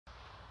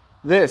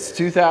This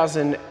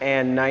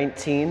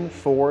 2019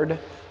 Ford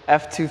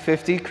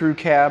F250 Crew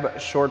Cab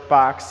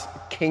Shortbox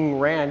King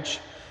Ranch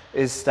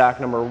is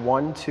stock number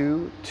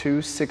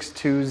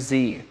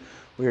 12262Z.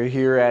 We are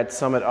here at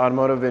Summit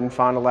Automotive in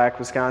Fond du Lac,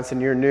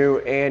 Wisconsin, your new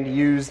and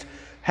used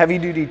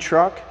heavy-duty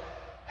truck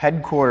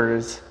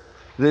headquarters.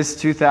 This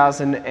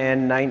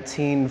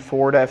 2019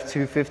 Ford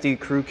F250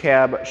 Crew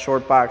Cab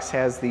Shortbox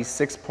has the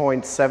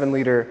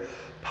 6.7-liter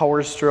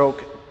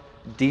Powerstroke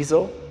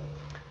diesel.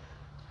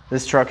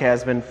 This truck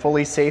has been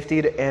fully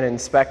safetied and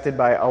inspected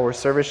by our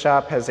service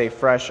shop, has a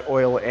fresh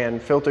oil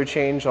and filter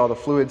change. All the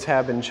fluids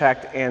have been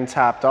checked and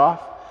topped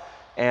off.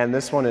 And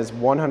this one is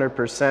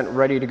 100%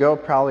 ready to go.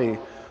 Probably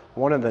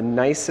one of the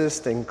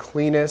nicest and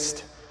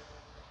cleanest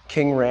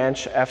King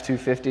Ranch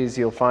F250s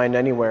you'll find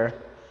anywhere.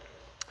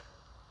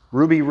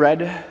 Ruby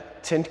red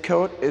tint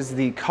coat is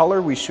the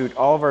color. We shoot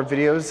all of our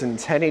videos in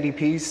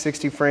 1080p,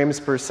 60 frames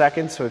per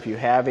second. So if you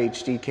have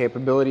HD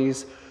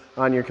capabilities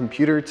on your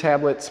computer,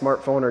 tablet,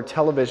 smartphone, or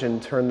television,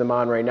 turn them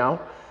on right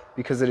now,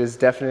 because it is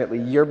definitely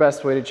your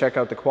best way to check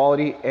out the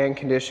quality and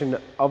condition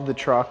of the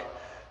truck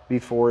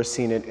before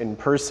seeing it in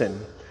person.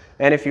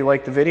 And if you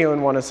like the video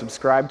and want to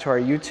subscribe to our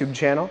YouTube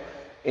channel,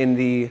 in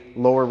the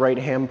lower right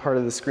hand part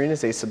of the screen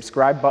is a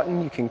subscribe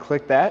button. You can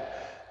click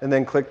that and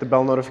then click the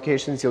bell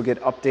notifications. You'll get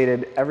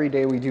updated every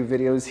day we do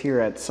videos here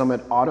at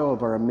Summit Auto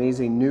of our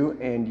amazing new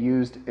and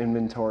used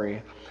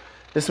inventory.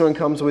 This one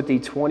comes with the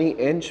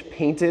 20-inch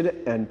painted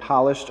and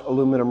polished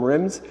aluminum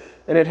rims,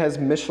 and it has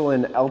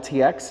Michelin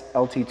L.T.C.H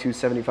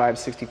LT275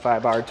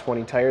 65R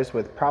 20 tires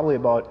with probably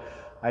about,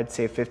 I'd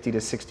say, 50 to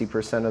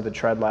 60% of the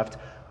tread left,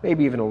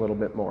 maybe even a little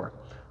bit more.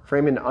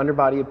 Frame and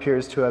underbody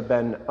appears to have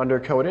been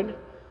undercoated.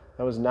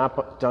 That was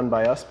not done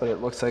by us, but it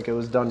looks like it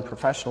was done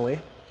professionally.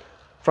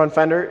 Front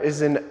fender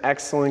is in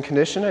excellent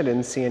condition. I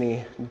didn't see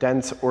any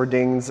dents or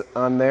dings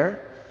on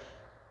there.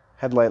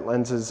 Headlight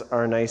lenses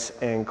are nice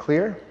and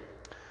clear.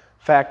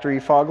 Factory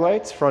fog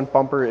lights. Front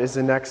bumper is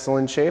in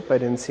excellent shape. I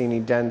didn't see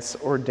any dents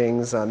or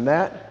dings on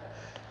that.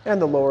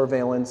 And the lower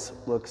valence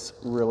looks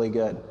really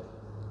good.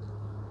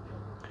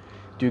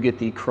 Do get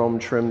the chrome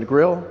trimmed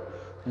grille.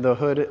 The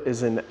hood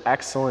is in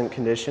excellent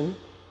condition.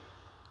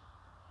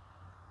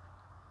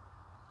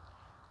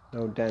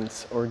 No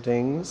dents or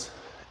dings.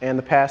 And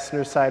the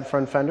passenger side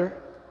front fender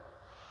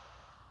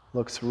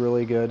looks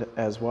really good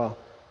as well.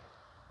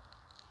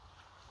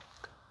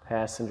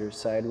 Passenger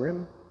side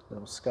rim.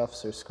 No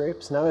scuffs or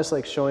scrapes. Now I just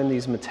like showing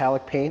these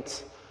metallic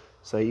paints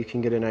so you can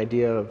get an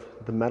idea of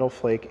the metal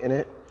flake in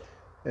it.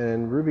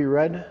 And ruby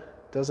red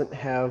doesn't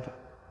have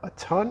a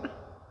ton,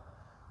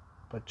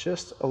 but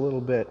just a little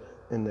bit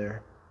in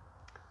there.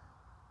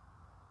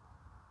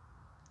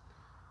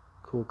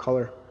 Cool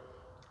color.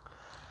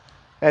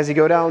 As you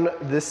go down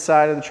this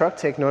side of the truck,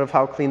 take note of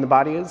how clean the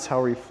body is,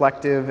 how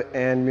reflective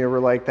and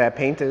mirror-like that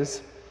paint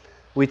is.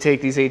 We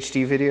take these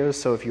HD videos,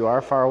 so if you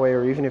are far away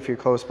or even if you're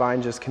close by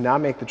and just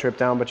cannot make the trip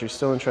down, but you're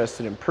still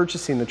interested in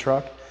purchasing the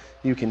truck,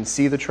 you can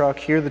see the truck,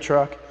 hear the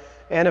truck,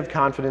 and have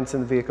confidence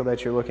in the vehicle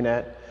that you're looking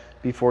at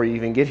before you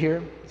even get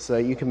here, so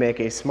that you can make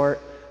a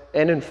smart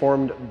and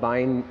informed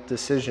buying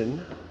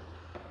decision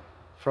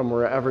from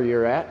wherever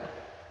you're at.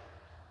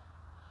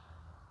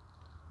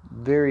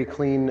 Very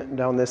clean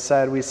down this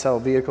side. We sell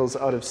vehicles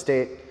out of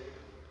state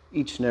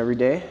each and every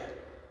day.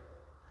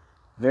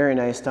 Very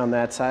nice down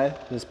that side.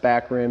 This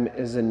back rim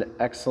is in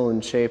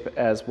excellent shape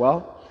as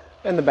well.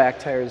 And the back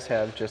tires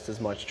have just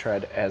as much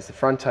tread as the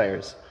front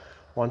tires.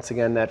 Once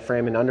again, that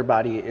frame and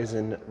underbody is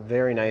in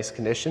very nice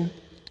condition.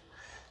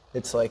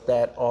 It's like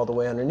that all the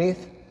way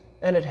underneath,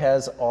 and it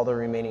has all the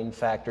remaining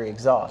factory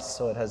exhausts,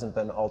 so it hasn't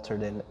been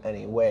altered in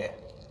any way.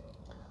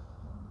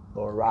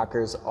 Lower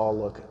rockers all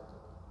look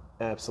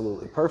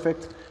absolutely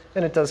perfect,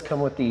 and it does come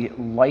with the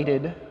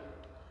lighted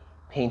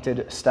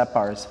painted step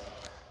bars.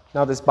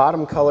 Now this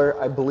bottom color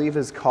I believe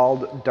is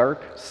called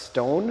Dark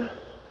Stone.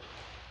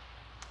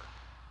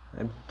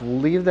 I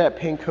believe that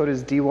paint code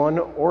is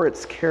D1 or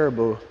it's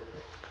Caribou.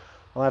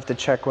 I'll have to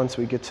check once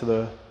we get to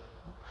the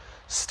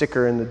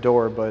sticker in the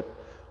door, but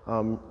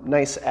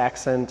nice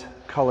accent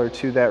color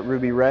to that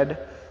ruby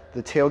red.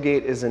 The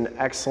tailgate is in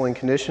excellent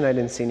condition. I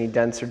didn't see any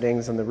dents or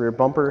dings on the rear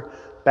bumper.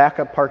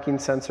 Backup parking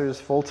sensors,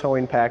 full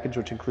towing package,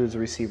 which includes a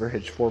receiver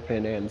hitch,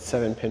 4-pin and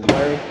 7-pin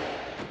wiring.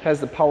 Has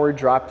the power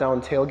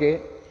drop-down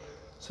tailgate,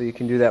 so you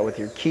can do that with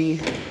your key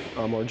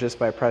or just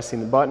by pressing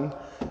the button.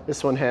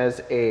 This one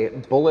has a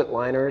bullet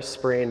liner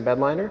spray and bed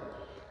liner,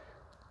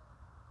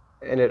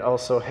 and it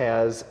also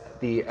has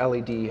the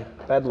LED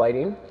bed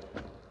lighting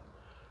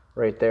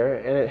right there,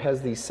 and it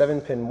has the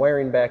 7-pin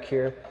wiring back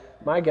here.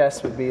 My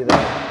guess would be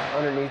that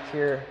underneath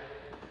here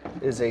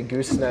is a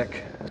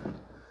gooseneck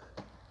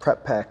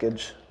prep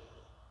package,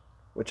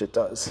 which it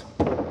does.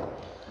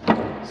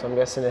 So I'm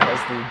guessing it has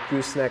the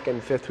gooseneck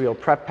and fifth wheel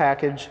prep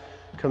package.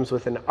 Comes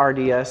with an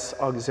RDS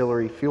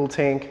auxiliary fuel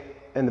tank,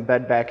 and the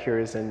bed back here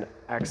is in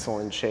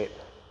excellent shape.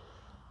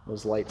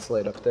 Those lights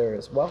light up there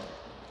as well.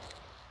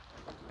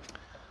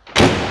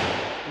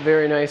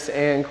 Very nice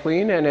and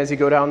clean, and as you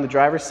go down the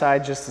driver's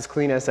side, just as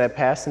clean as that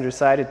passenger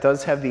side. It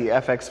does have the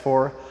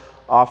FX4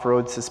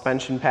 off-road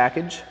suspension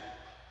package.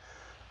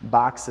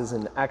 Box is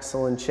in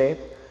excellent shape.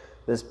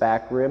 This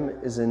back rim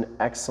is in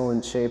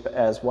excellent shape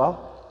as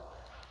well.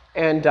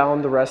 And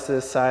down the rest of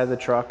this side of the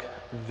truck,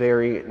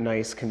 very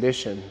nice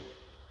condition.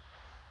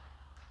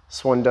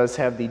 This one does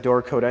have the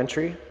door code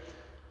entry.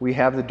 We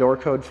have the door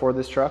code for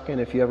this truck, and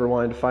if you ever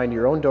wanted to find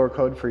your own door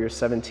code for your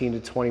 17 to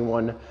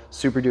 21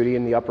 Super Duty,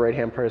 in the upper right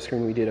hand part of the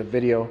screen we did a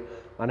video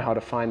on how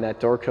to find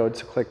that door code,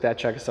 so click that,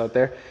 check us out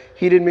there.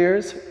 Heated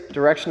mirrors,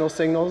 directional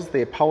signals,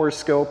 they power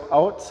scope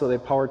out, so they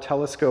power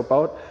telescope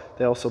out.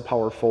 They also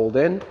power fold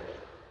in.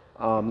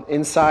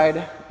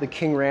 Inside, the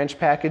King Ranch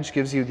package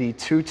gives you the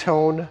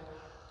two-tone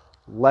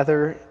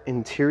leather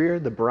interior,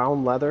 the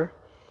brown leather.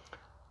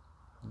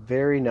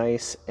 Very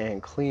nice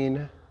and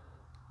clean.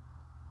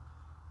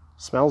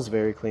 Smells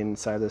very clean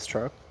inside this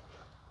truck.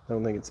 I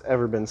don't think it's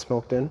ever been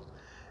smoked in.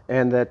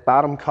 And that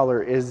bottom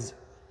color is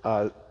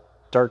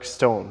dark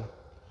stone.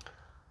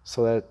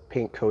 So that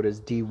paint code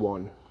is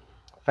D1.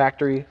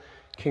 Factory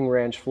King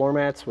Ranch floor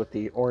mats with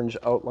the orange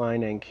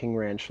outline and King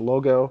Ranch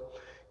logo.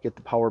 Get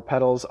the power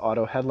pedals,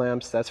 auto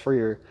headlamps. That's for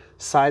your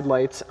side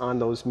lights on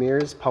those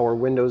mirrors, power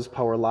windows,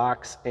 power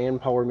locks,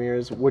 and power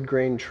mirrors. Wood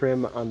grain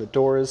trim on the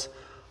doors,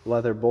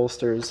 leather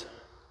bolsters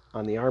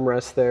on the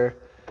armrest there.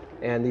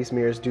 And these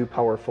mirrors do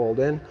power fold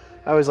in.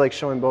 I always like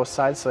showing both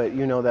sides so that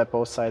you know that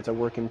both sides are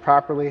working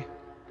properly.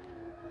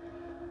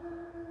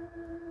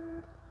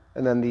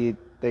 And then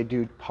they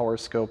do power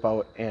scope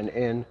out and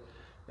in.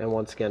 And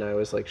once again, I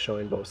always like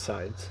showing both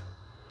sides.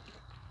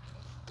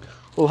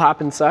 We'll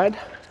hop inside,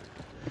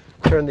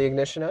 turn the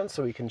ignition on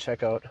so we can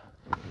check out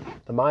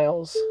the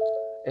miles,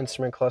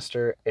 instrument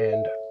cluster,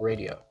 and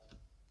radio.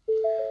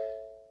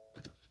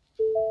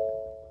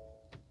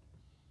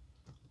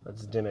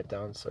 Let's dim it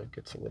down so it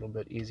gets a little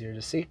bit easier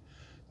to see.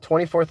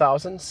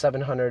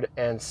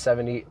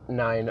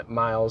 24,779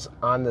 miles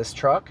on this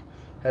truck.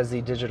 Has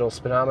the digital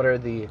speedometer,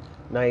 the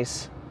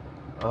nice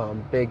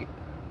big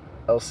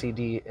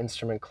LCD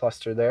instrument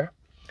cluster there.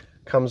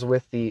 Comes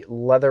with the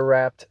leather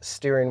wrapped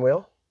steering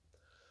wheel,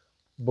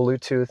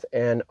 Bluetooth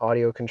and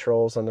audio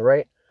controls on the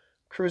right,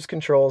 cruise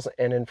controls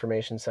and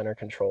information center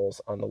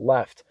controls on the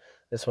left.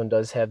 This one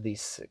does have the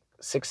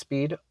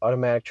 6-speed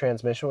automatic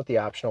transmission with the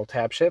optional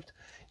tap shift.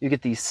 You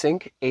get the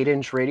Sync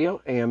 8-inch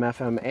radio, AM,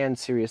 FM, and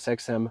Sirius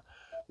XM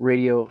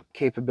radio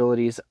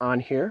capabilities on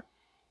here.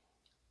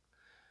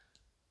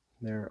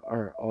 There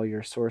are all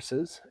your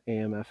sources,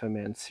 AM,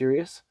 FM, and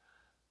Sirius.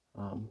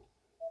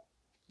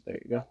 There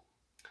you go.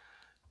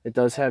 It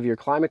does have your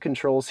climate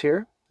controls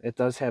here. It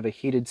does have a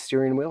heated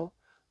steering wheel,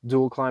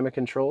 dual climate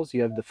controls.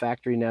 You have the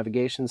factory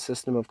navigation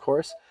system, of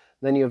course.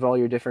 Then you have all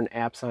your different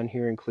apps on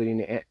here,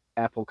 including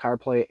Apple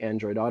CarPlay,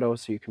 Android Auto,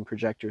 so you can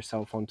project your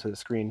cell phone to the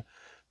screen.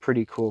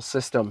 Pretty cool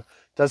system. It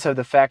does have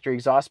the factory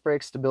exhaust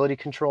brake, stability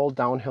control,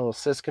 downhill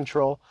assist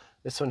control.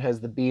 This one has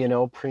the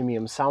B&O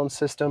premium sound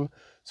system,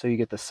 so you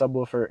get the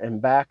subwoofer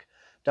and back.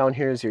 Down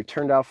here is your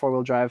turned out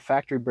four-wheel drive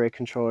factory brake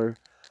controller,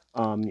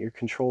 your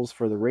controls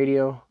for the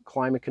radio,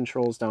 climate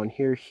controls down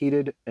here,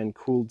 heated and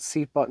cooled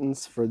seat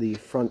buttons for the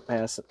front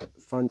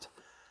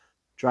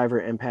driver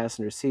and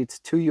passenger seats,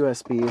 2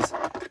 USBs.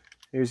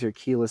 Here's your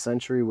keyless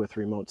entry with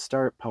remote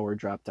start, power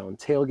drop-down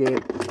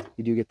tailgate.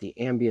 You do get the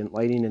ambient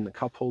lighting in the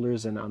cup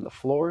holders and on the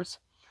floors.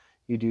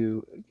 You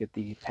do get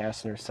the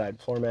passenger side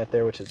floor mat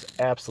there, which is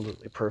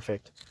absolutely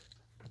perfect.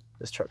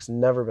 This truck's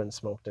never been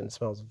smoked in,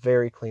 smells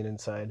very clean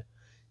inside.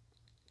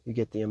 You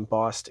get the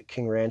embossed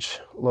King Ranch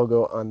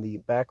logo on the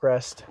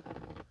backrest,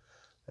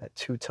 that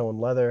two-tone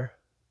leather.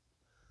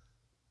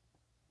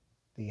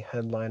 The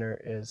headliner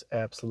is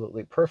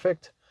absolutely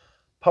perfect.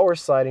 Power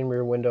sliding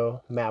rear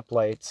window, map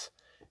lights,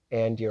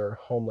 and your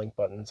Homelink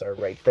buttons are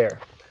right there.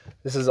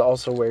 This is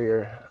also where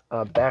your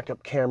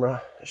backup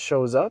camera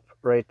shows up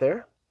right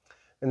there.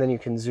 And then you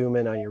can zoom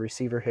in on your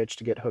receiver hitch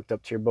to get hooked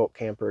up to your boat,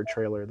 camper, or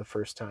trailer the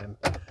first time,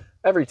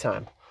 every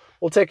time.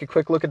 We'll take a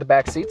quick look at the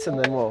back seats and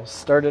then we'll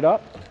start it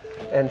up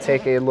and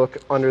take a look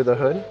under the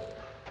hood.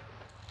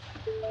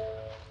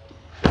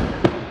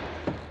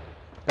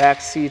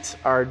 Back seats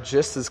are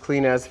just as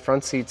clean as the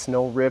front seats,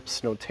 no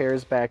rips, no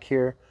tears back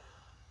here.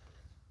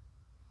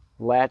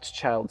 Latch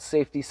child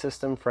safety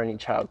system for any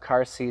child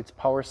car seats,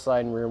 power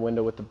sliding rear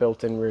window with the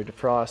built-in rear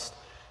defrost,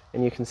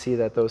 and you can see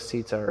that those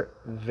seats are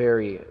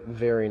very,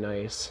 very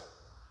nice.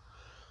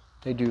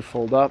 They do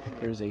fold up.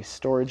 There's a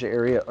storage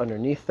area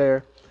underneath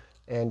there,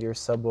 and your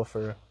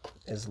subwoofer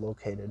is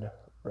located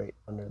right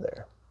under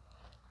there.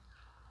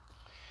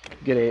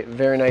 You get a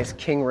very nice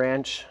King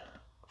Ranch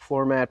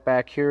floor mat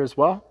back here as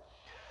well.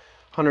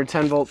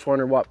 110 volt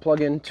 400 watt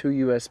plug-in, 2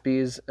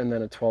 USBs, and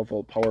then a 12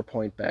 volt power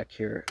point back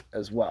here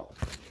as well.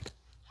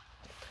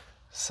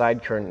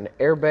 Side curtain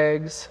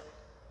airbags,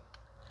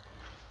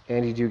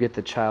 and you do get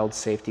the child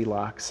safety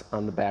locks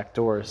on the back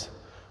doors.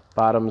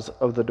 Bottoms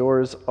of the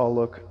doors all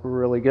look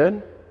really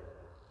good.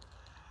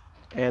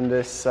 And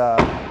this,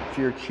 if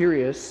you're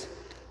curious,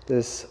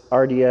 this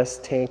RDS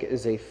tank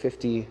is a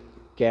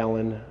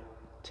 50-gallon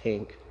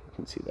tank. You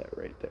can see that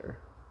right there.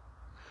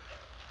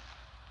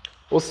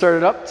 We'll start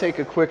it up, take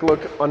a quick look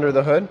under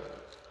the hood.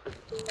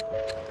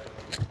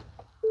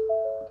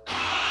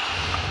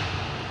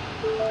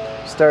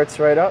 starts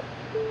right up.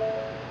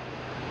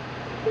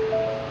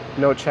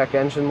 No check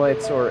engine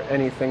lights or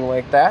anything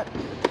like that.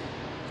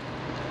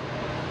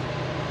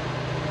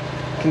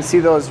 You can see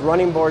those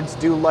running boards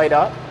do light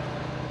up,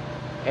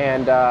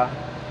 and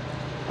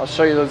I'll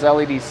show you those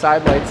LED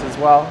side lights as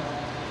well.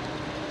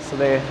 So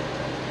they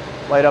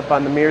light up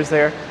on the mirrors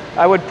there.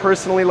 I would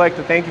personally like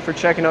to thank you for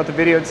checking out the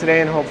video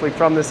today, and hopefully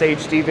from this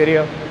HD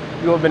video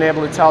you will have been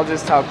able to tell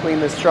just how clean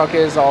this truck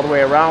is all the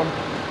way around,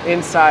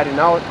 inside and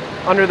out.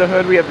 Under the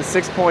hood we have the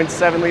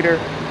 6.7 liter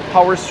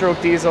Powerstroke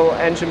diesel.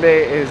 Engine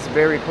bay is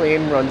very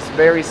clean, runs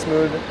very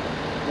smooth.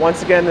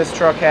 Once again, this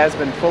truck has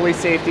been fully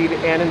safetied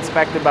and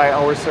inspected by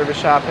our service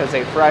shop, has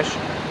a fresh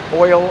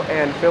oil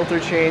and filter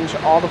change.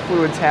 All the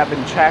fluids have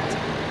been checked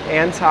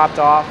and topped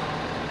off,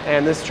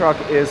 and this truck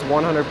is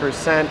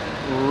 100%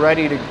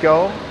 ready to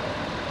go.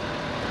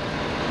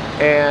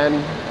 And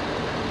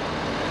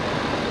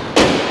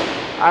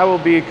I will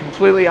be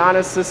completely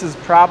honest, this is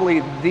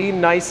probably the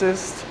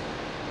nicest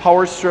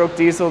Powerstroke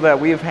diesel that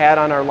we've had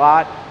on our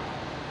lot.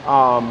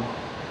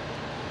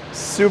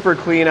 Super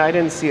clean. I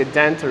didn't see a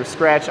dent or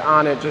scratch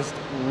on it. Just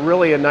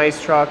really a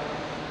nice truck,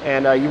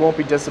 and you won't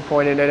be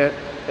disappointed in it.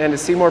 And to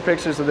see more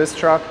pictures of this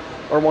truck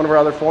or one of our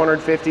other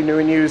 450 new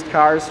and used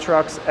cars,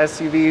 trucks,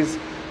 SUVs,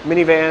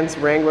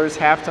 minivans, Wranglers,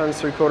 half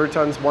tons, 3/4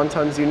 tons, 1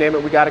 tons, you name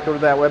it, we got to go to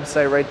that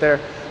website right there,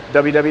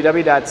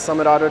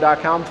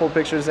 www.summitauto.com. Full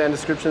pictures and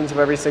descriptions of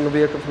every single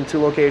vehicle from 2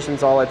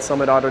 locations, all at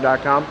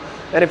summitauto.com.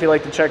 And if you'd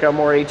like to check out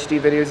more HD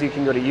videos, you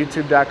can go to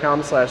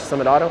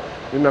youtube.com/summitauto.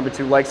 Remember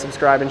to like,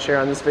 subscribe, and share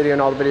on this video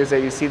and all the videos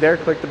that you see there.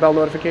 Click the bell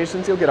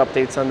notifications. You'll get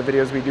updates on the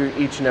videos we do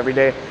each and every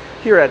day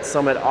here at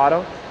Summit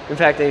Auto. In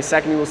fact, in a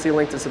second you will see a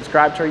link to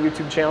subscribe to our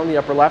YouTube channel in the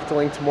upper left, a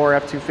link to more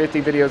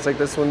F250 videos like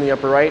this one in the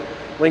upper right,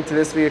 link to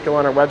this vehicle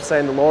on our website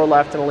in the lower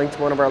left, and a link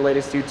to one of our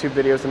latest YouTube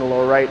videos in the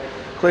lower right.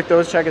 Click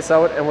those, check us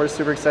out, and we're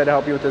super excited to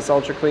help you with this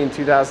ultra clean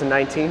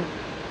 2019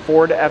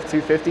 Ford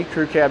F250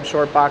 Crew Cab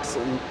Shortbox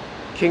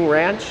King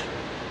Ranch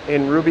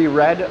in ruby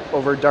red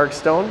over dark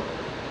stone.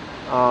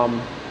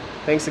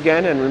 Thanks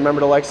again, and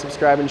remember to like,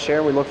 subscribe, and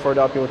share. We look forward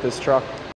to helping you with this truck.